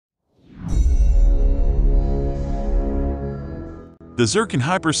The Zircon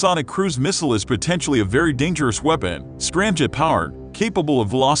hypersonic cruise missile is potentially a very dangerous weapon, scramjet-powered, capable of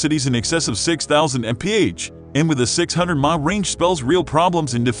velocities in excess of 6,000 mph, and with a 600-mile range spells real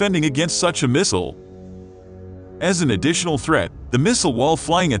problems in defending against such a missile. As an additional threat, the missile while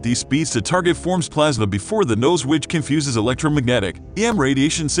flying at these speeds to target forms plasma before the nose, which confuses electromagnetic, EM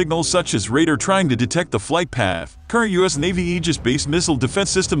radiation signals such as radar trying to detect the flight path. Current US Navy Aegis-based missile defense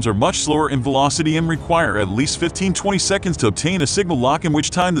systems are much slower in velocity and require at least 15-20 seconds to obtain a signal lock, in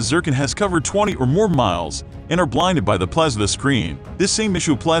which time the Zircon has covered 20 or more miles and are blinded by the plasma screen. This same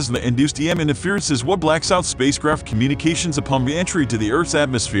issue of plasma-induced EM interference is what blacks out spacecraft communications upon re-entry to the Earth's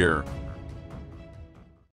atmosphere.